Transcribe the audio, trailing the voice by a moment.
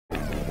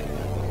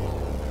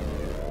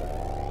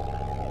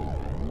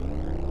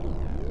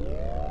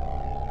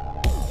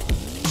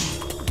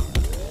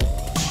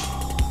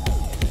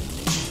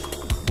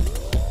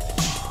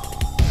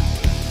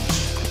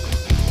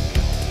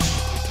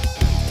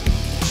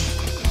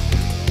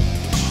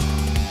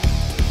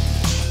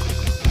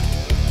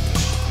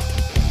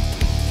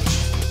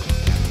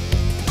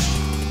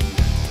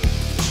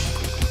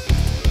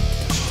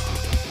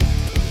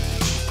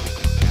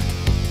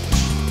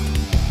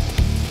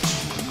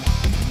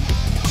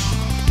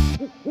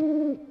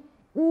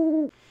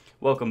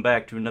Welcome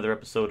back to another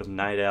episode of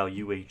Night Owl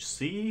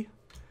UHC.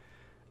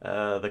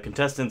 The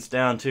contestants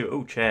down to...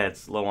 Oh,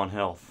 Chad's low on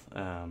health.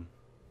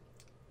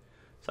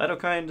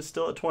 Cytokind is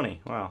still at 20.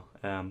 Wow.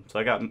 So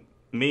I got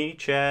me,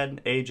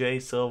 Chad,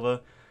 AJ,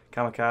 Silva,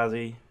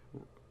 Kamikaze,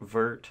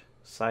 Vert,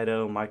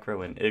 Cyto,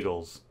 Micro, and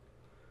Eagles.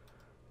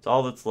 It's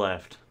all that's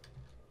left.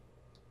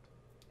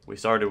 We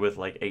started with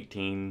like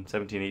 17,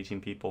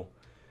 18 people.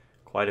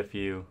 Quite a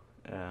few.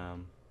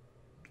 And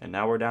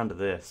now we're down to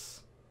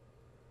this.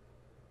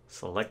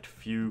 Select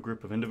few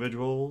group of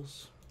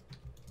individuals.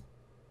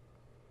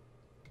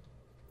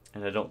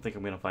 And I don't think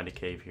I'm going to find a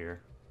cave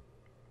here.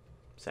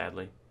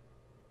 Sadly.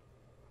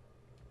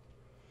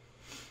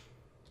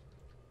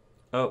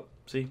 Oh,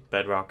 see?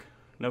 Bedrock.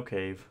 No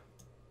cave.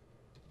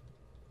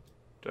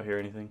 Do I hear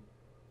anything?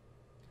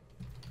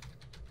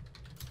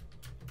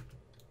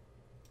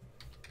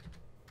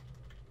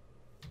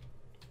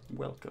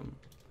 Welcome.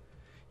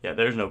 Yeah,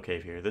 there's no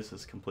cave here. This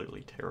is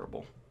completely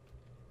terrible.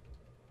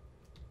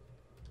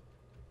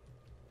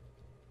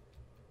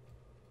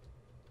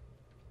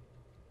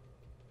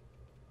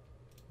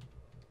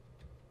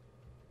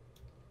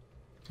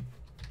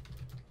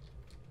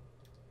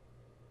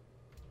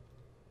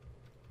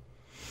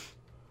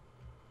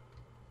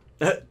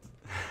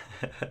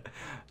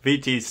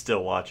 VT's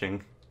still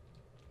watching.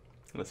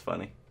 That's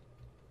funny.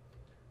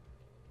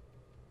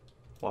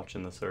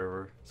 Watching the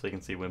server so you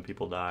can see when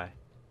people die.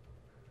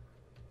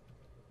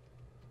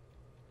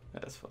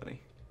 That's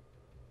funny.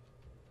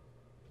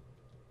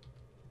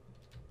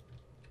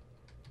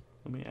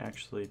 Let me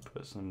actually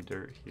put some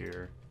dirt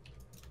here.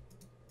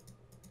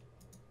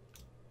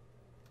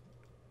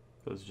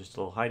 It was just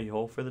a little hidey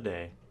hole for the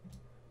day.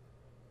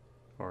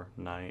 Or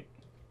night.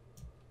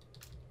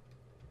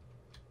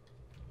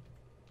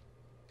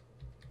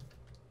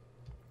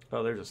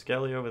 Oh, there's a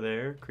skelly over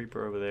there,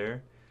 creeper over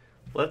there.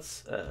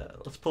 Let's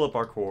pull up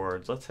our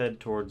coords. Let's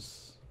head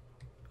towards.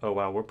 Oh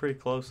wow, we're pretty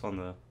close on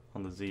the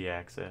Z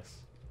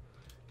axis.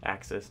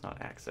 Axis, not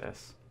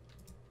access.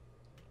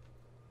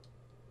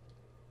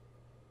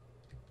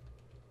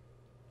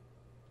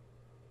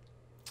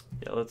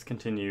 Yeah, let's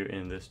continue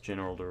in this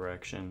general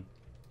direction.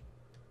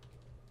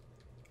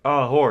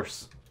 Oh,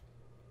 horse.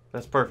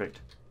 That's perfect.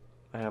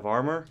 I have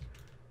armor.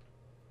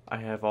 I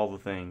have all the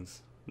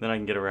things. Then I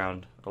can get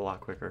around a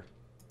lot quicker.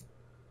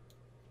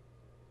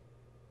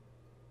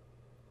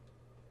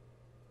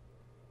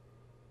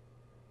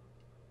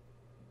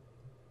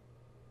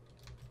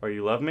 Oh,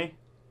 you love me?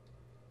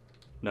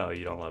 No,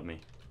 you don't love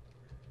me.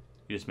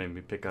 You just made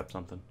me pick up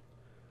something.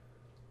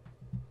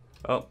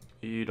 Oh,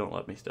 you don't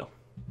love me still.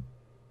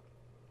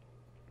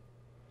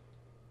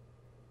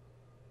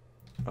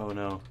 Oh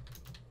no.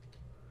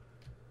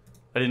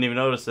 I didn't even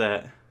notice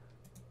that.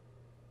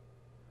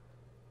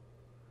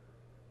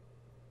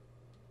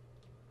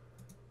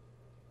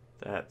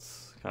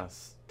 That's kind of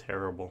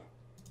terrible.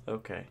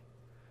 Okay.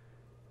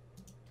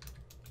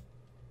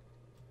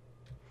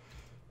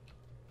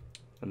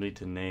 I need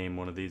to name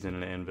one of these in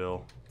an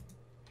anvil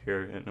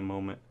here in a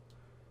moment.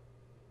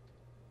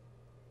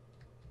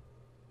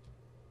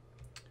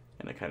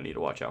 And I kind of need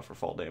to watch out for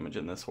fall damage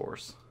in this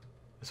horse.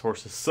 This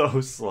horse is so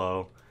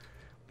slow,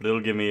 but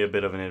it'll give me a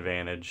bit of an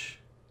advantage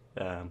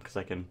because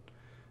I can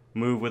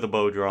move with a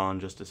bow drawn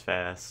just as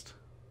fast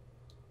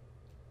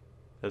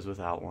as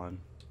without one.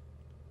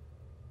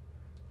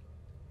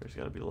 There's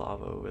got to be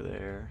lava over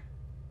there.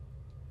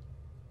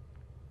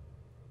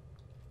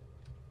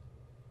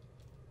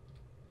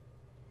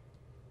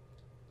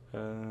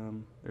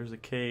 There's a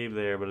cave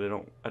there, but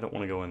I don't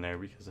want to go in there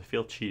because I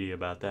feel cheaty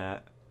about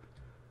that.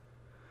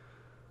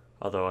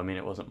 Although, I mean,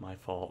 it wasn't my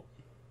fault.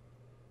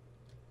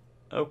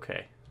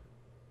 Okay.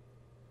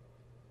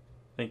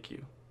 Thank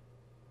you.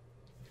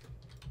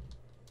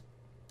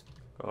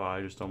 Oh,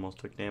 I just almost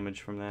took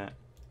damage from that.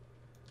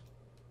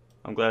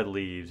 I'm glad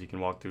leaves. You can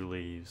walk through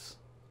leaves.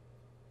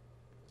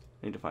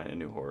 I need to find a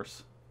new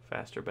horse.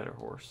 Faster, better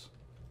horse.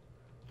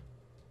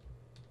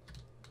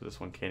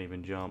 This one can't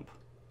even jump.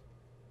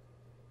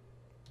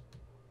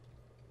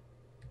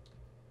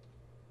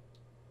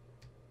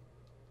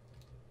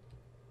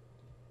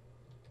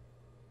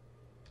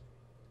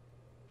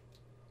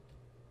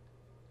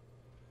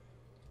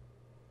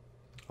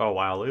 Oh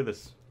wow, look at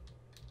this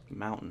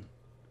mountain.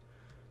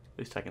 At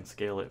least I can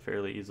scale it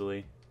fairly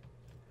easily.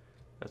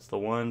 That's the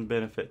one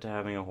benefit to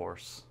having a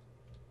horse.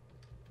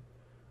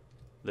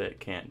 That it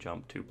can't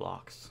jump 2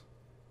 blocks.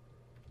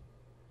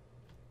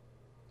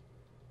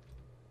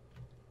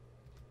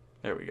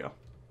 There we go.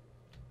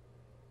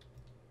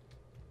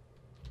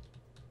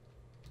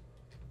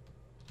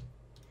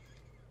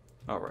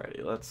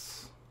 Alrighty,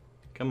 let's...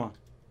 Come on.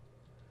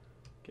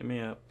 Get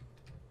me up.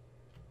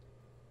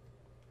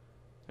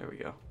 There we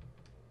go.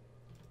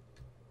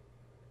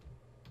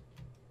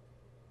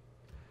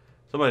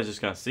 Somebody's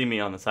just gonna see me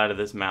on the side of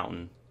this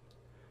mountain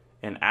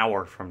an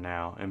hour from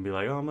now and be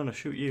like, oh, I'm gonna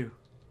shoot you.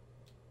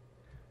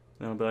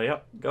 And I'll be like,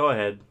 yep, go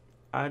ahead.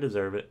 I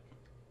deserve it.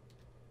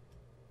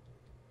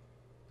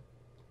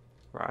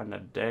 Riding a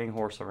dang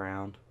horse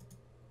around.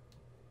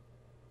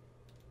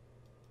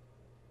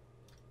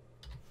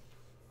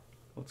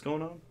 What's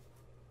going on?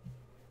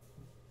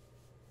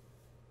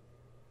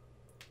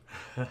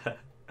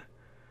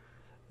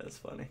 That's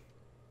funny.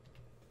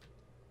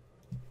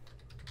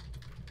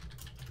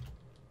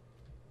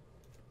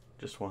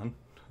 Just one.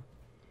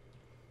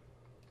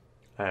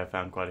 I have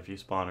found quite a few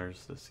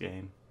spawners this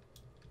game.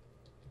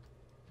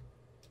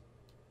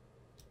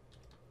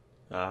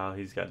 Oh,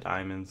 he's got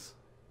diamonds.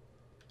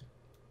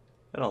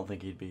 I don't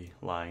think he'd be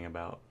lying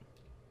about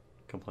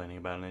complaining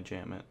about an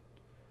enchantment.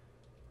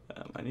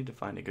 I need to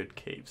find a good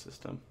cave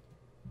system.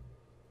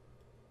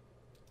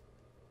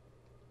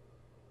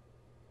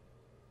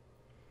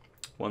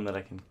 One that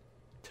I can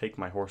take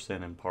my horse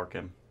in and park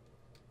him.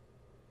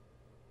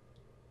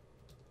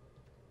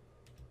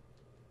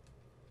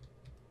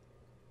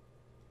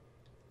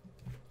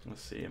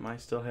 Let's see, am I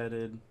still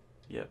headed?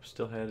 Yep,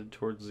 still headed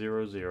towards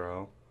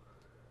 0-0.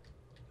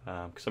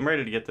 Because I'm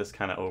ready to get this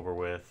kind of over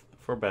with,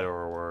 for better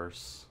or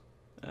worse.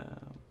 Because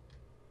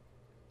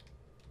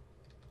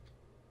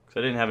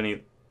I didn't have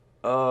any...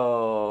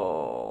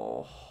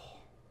 Oh...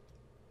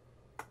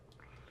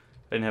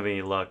 I didn't have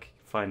any luck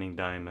finding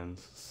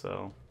diamonds,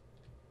 so...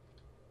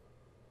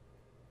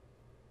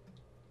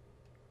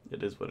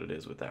 It is what it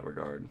is with that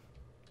regard.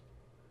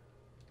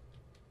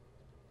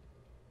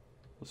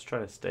 Let's try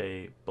to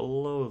stay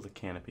below the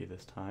canopy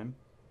this time.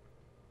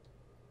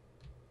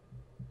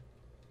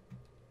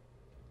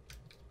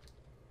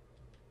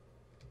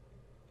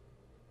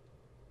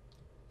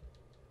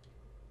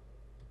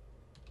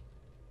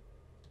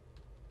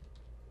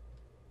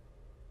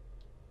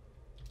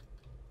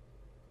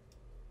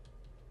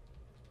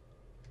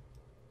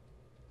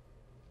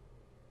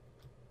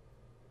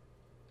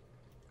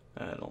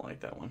 I don't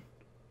like that one.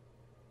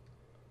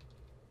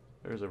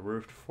 There's a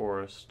roofed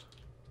forest.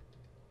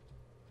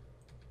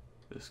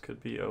 This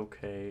could be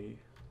okay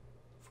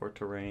for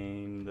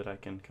terrain that I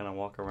can kind of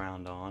walk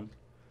around on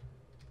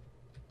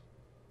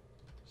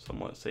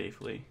somewhat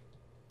safely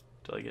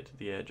until I get to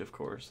the edge, of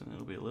course, and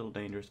it'll be a little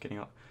dangerous getting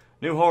off.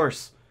 New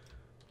horse!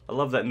 I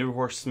love that new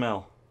horse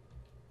smell.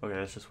 Okay,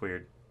 that's just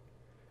weird.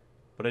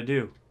 But I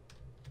do.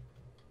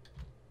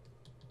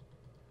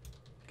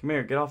 Come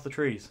here, get off the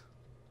trees.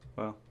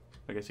 Well,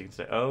 I guess you can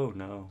say, oh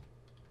no.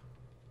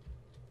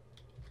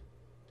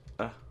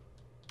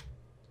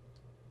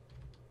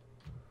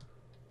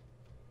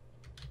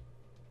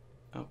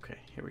 Okay,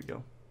 here we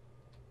go.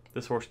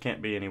 This horse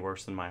can't be any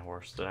worse than my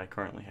horse that I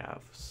currently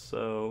have,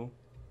 so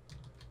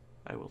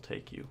I will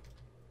take you.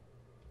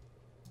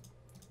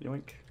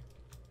 Yoink.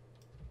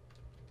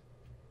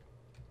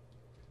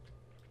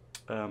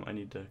 I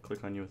need to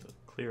click on you with a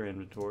clear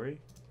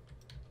inventory.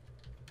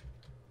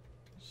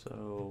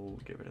 So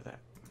get rid of that.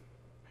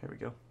 Here we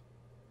go.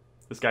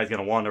 This guy's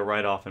gonna wander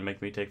right off and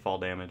make me take fall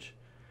damage.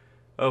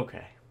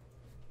 Okay.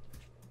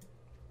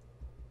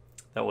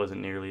 That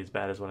wasn't nearly as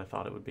bad as what I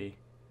thought it would be.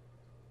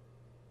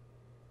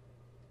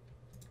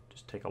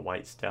 Just take a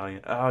white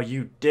stallion. Oh,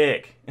 you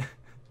dick!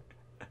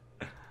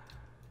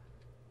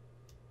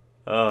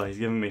 Oh, he's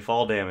giving me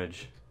fall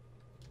damage.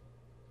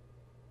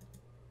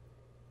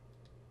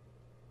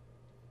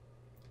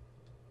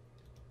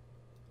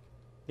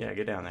 Yeah,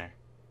 get down there.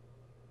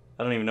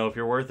 I don't even know if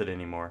you're worth it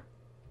anymore.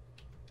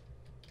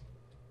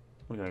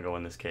 I'm gonna go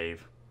in this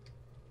cave.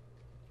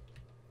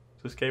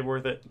 Is this cave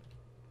worth it?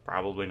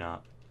 Probably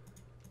not.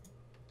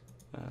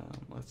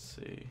 Let's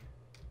see.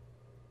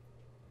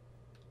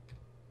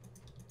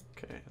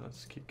 Okay,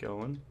 let's keep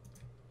going.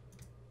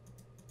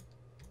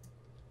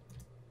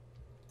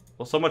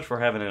 Well, so much for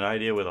having an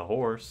idea with a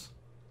horse.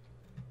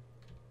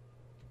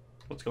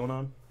 What's going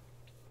on?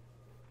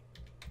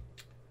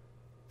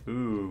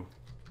 Ooh.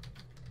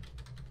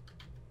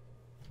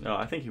 No,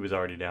 I think he was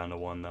already down to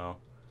one, though.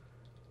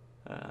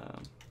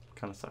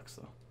 Kind of sucks,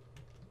 though.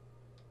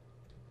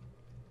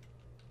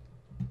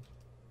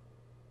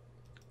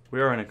 We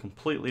are in a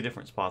completely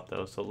different spot,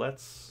 though, so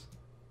let's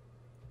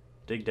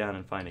dig down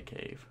and find a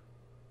cave.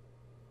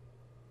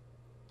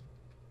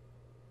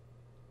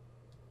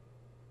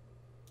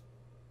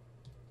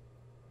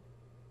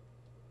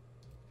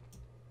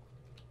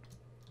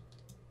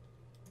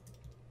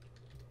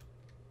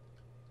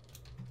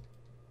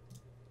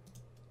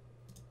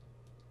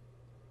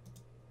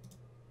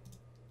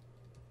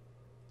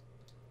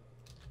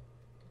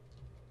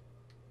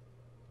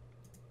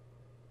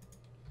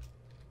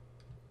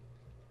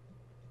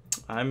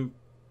 I'm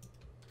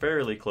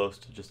fairly close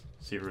to just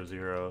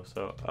 0-0,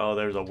 so... Oh,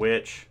 there's a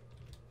witch.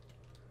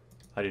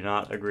 I do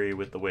not agree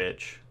with the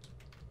witch.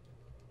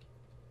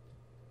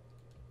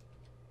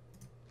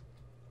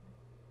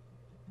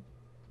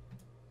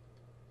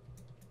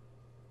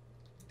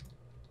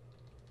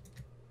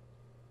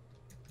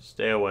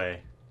 Stay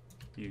away,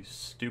 you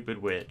stupid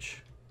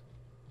witch.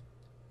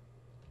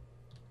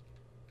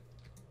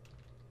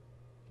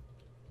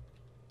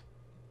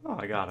 Oh,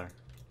 I got her.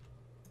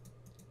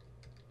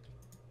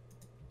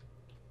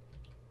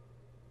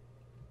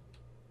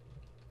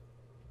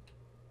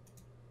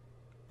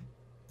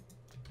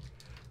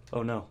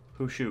 Oh no,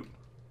 who shoot?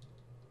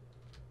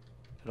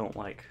 I don't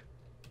like.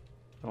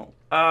 I don't.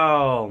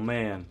 Oh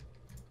man.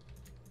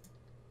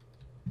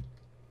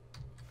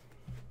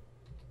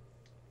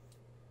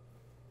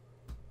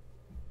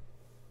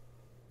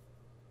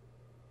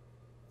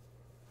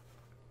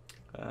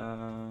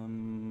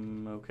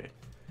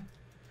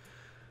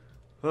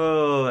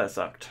 Oh, that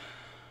sucked.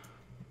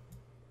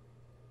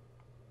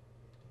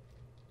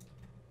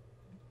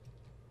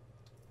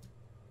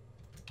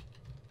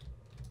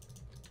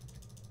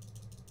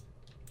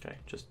 Okay,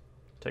 just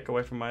take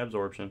away from my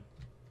absorption.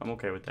 I'm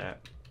okay with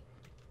that.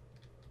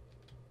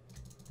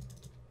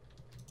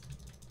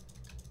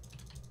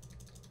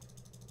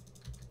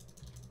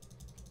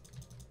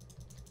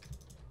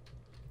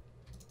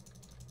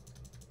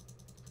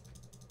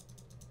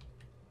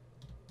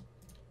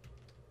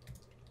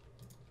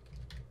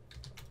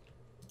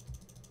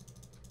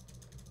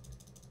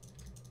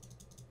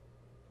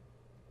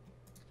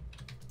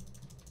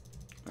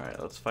 Alright,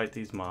 let's fight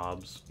these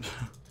mobs.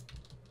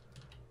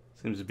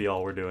 Seems to be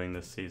all we're doing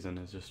this season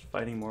is just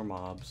fighting more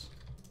mobs.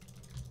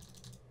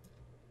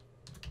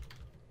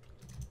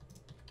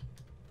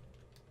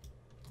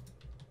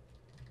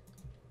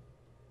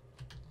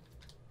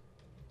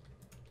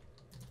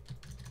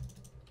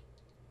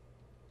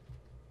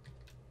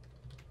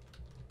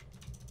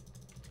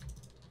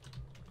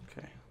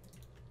 Okay.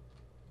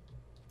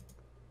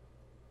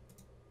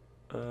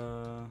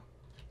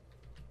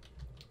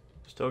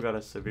 Still got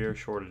a severe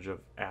shortage of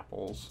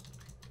apples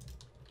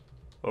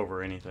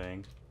over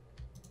anything.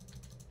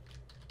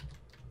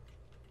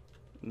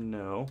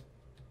 No.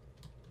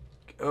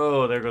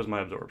 Oh, there goes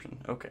my absorption.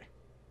 Okay.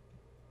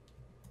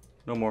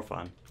 No more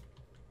fun.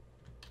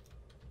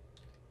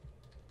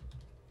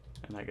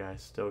 And that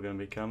guy's still gonna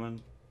be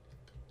coming.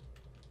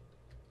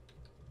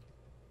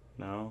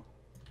 No.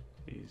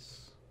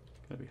 He's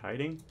gonna be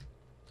hiding.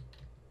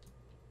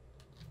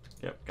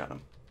 Yep, got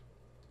him.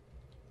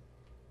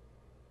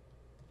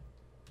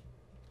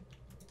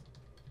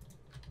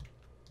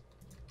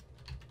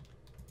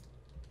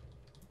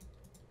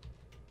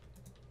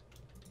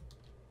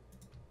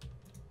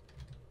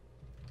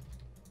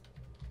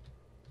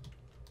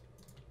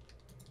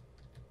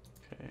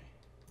 Okay.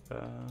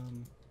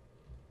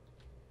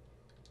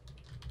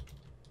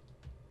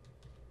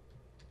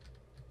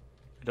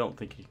 I don't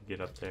think he can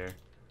get up there.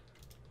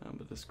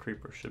 But this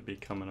creeper should be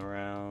coming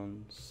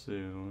around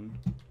soon.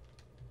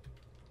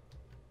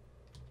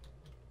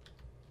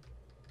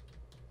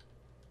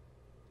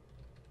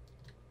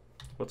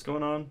 What's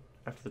going on?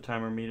 After the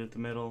timer meet at the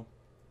middle?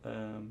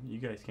 You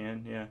guys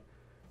can, yeah.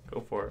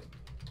 Go for it.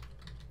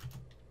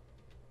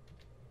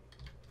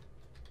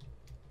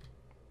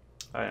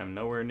 I am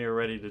nowhere near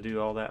ready to do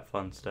all that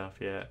fun stuff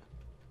yet.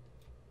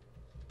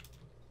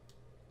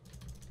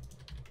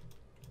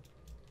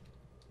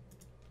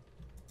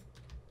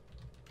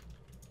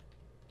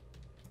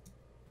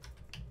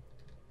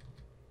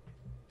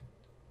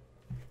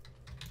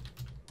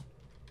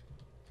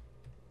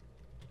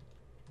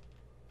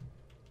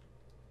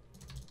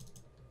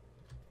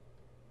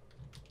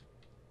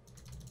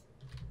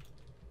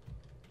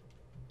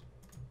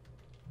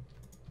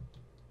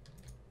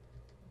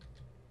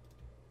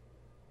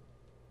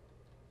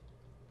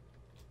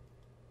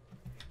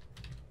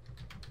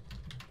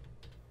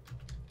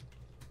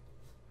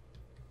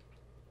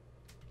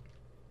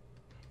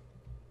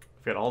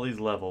 I've got all these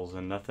levels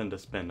and nothing to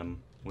spend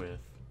them with,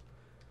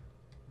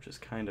 which is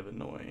kind of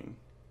annoying.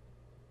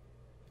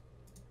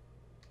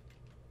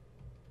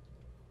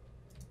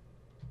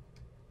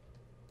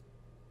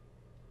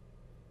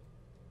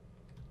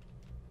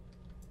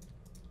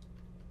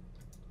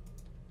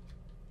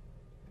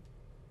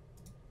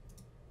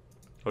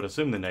 I would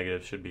assume the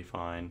negative should be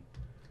fine.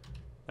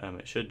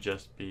 It should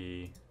just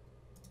be...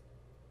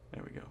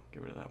 There we go.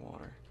 Get rid of that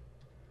water.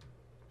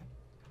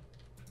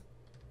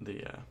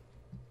 The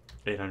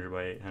 800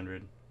 by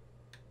 800.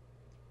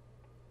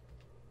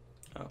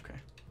 Okay.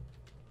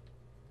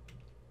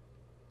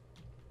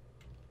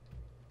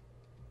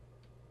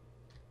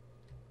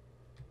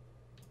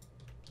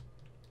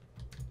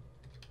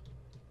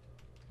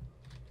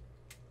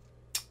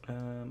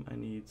 I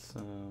need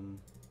some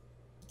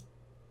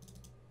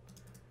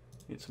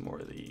more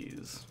of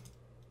these.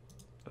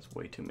 That's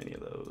way too many of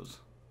those,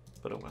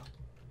 but oh well.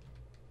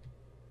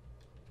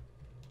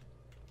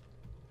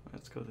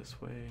 Let's go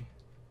this way.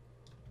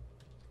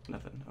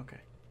 Nothing, okay.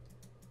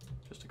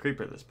 Just a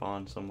creeper that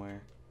spawned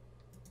somewhere.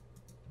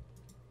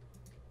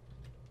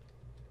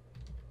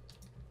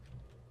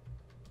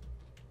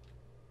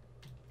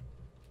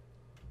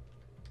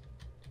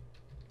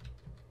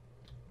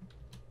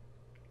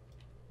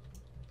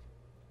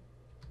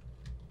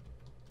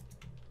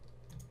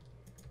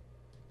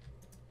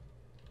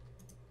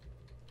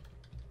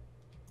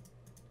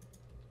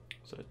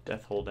 There's a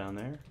death hole down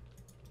there.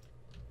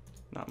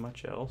 Not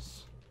much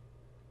else.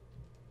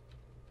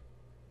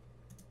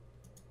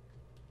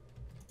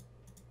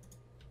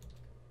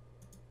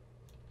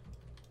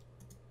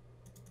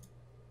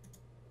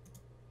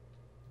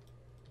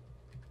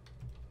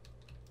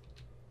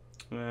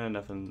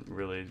 Nothing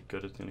really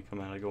good is going to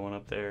come out of going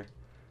up there.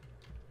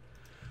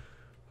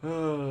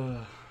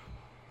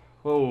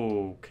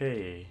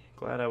 Okay.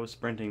 Glad I was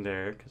sprinting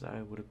there, because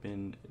I would have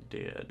been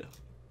dead.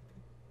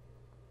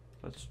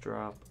 Let's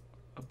drop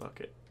a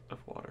bucket of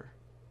water.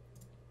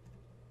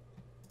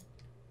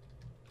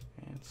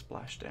 And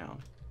splash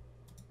down.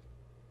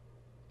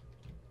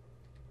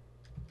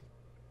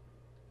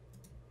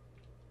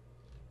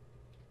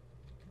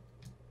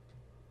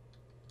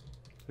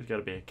 There's got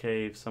to be a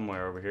cave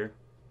somewhere over here.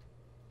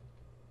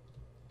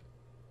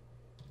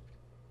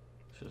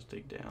 Let's just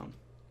dig down.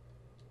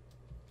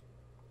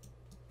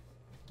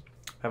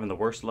 Having the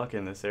worst luck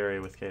in this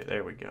area with cave.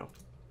 There we go.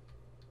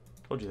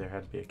 Told you there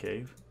had to be a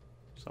cave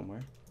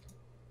somewhere.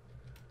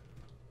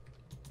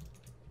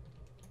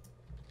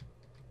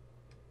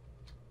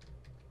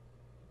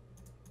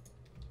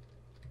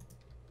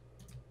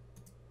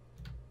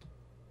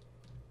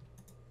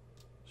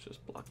 Let's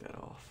just block that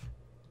off.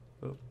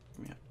 Oh,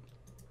 yeah.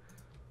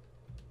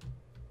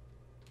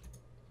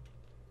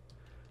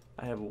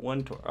 I have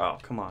one torch. Oh,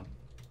 come on.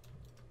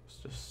 It's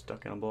just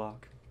stuck in a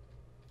block.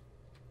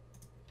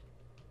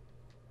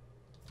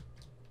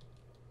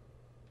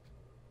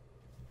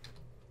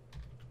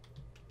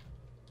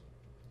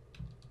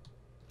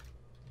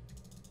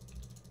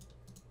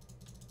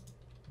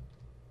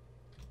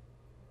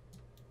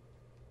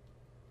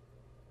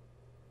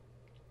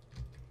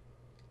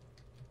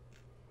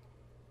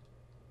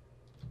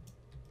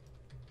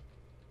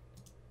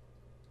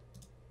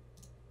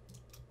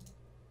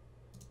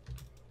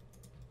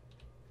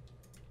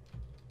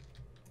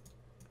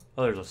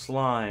 Oh, there's a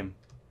slime.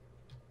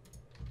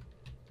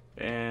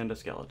 And a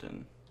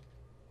skeleton.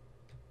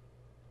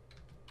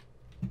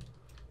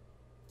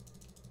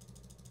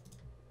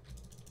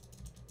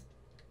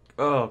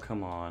 Oh,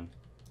 come on.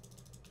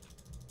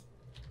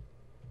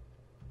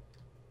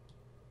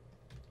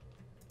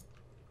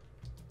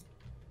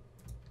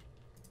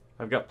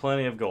 I've got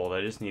plenty of gold. I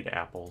just need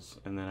apples,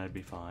 and then I'd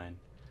be fine.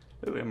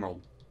 Ooh,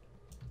 emerald.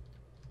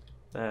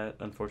 That,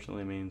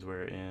 unfortunately, means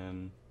we're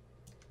in...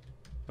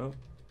 Oh.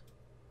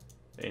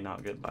 A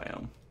not good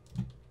biome.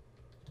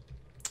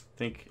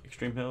 Think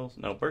extreme hills?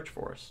 No, birch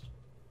forest.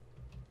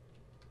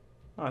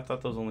 Oh, I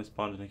thought those only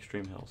spawned in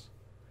extreme hills.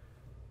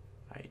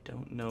 I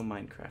don't know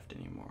Minecraft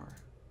anymore.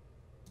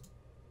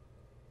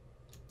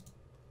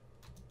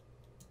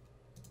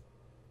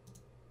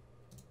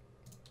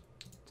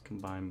 Let's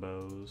combine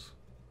bows.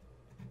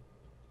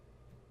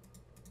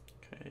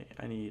 Okay,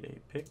 I need a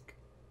pick.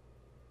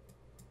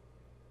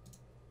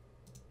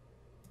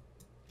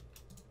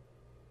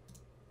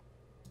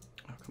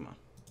 Oh, come on.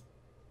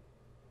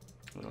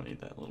 I don't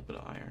need that little bit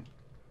of iron.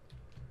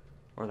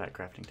 Or that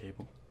crafting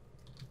table.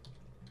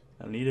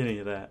 I don't need any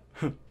of that.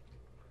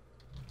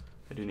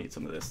 I do need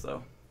some of this,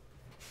 though.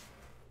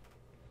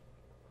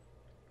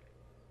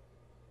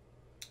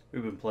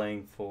 We've been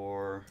playing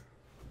for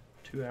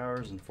 2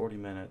 hours and 40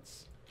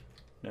 minutes.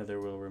 Nether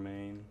will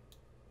remain.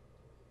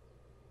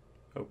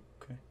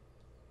 Okay.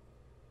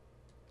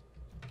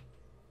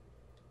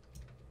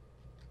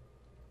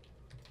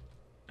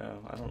 Oh,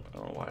 I don't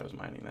know why I was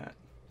mining that.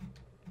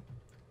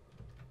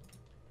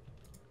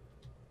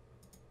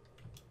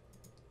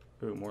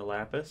 Ooh, more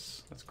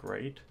lapis. That's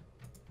great.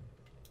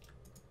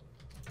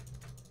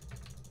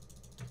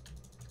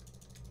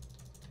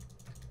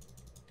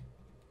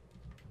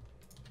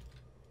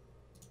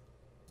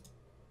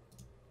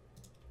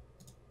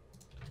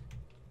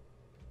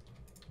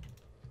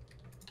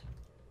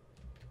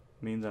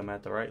 Means I'm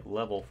at the right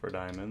level for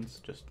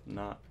diamonds, just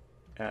not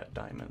at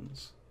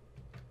diamonds.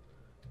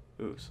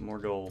 Ooh, some more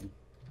gold.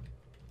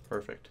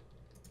 Perfect.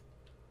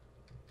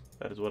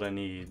 That is what I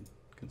need,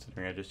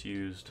 considering I just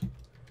used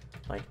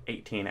like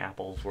 18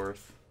 apples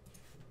worth.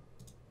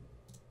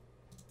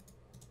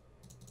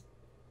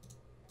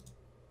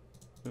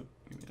 Oop,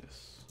 give me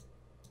this.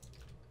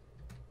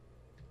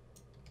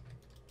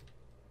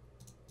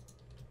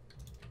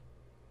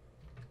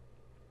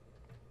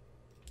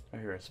 I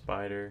hear a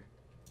spider.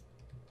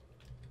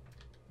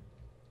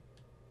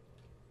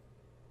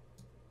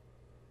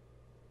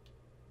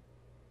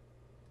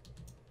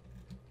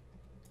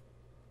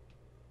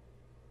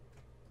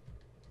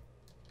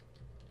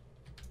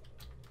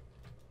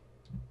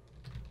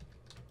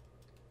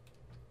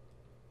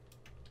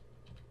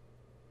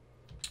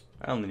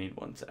 I only need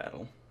one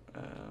saddle.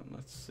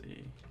 Let's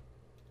see.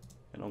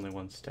 And only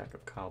one stack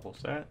of cobble.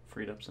 So that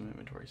freed up some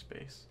inventory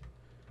space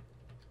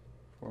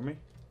for me.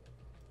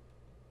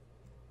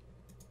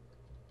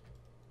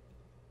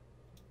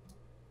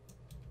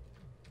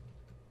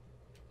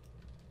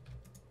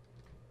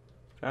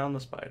 Found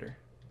the spider.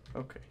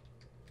 Okay.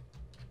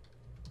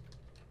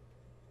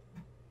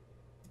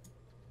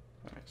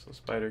 Alright, so the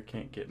spider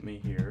can't get me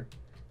here.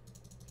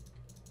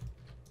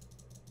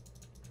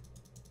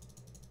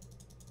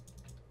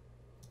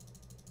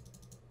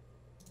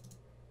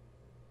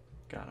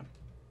 Got him.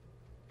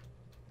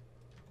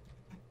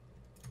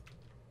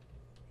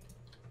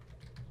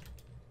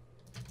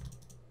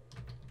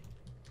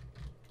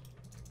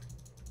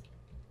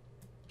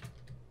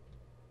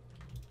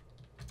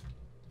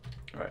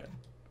 All right.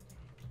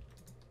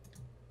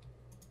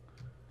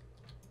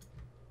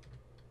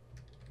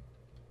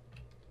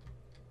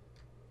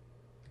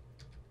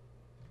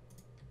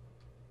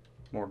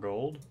 More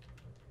gold.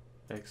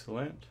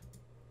 Excellent.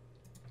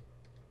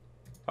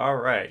 All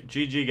right.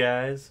 GG,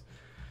 guys.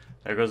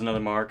 There goes another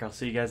mark. I'll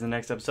see you guys in the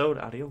next episode.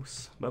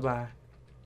 Adios. Bye-bye.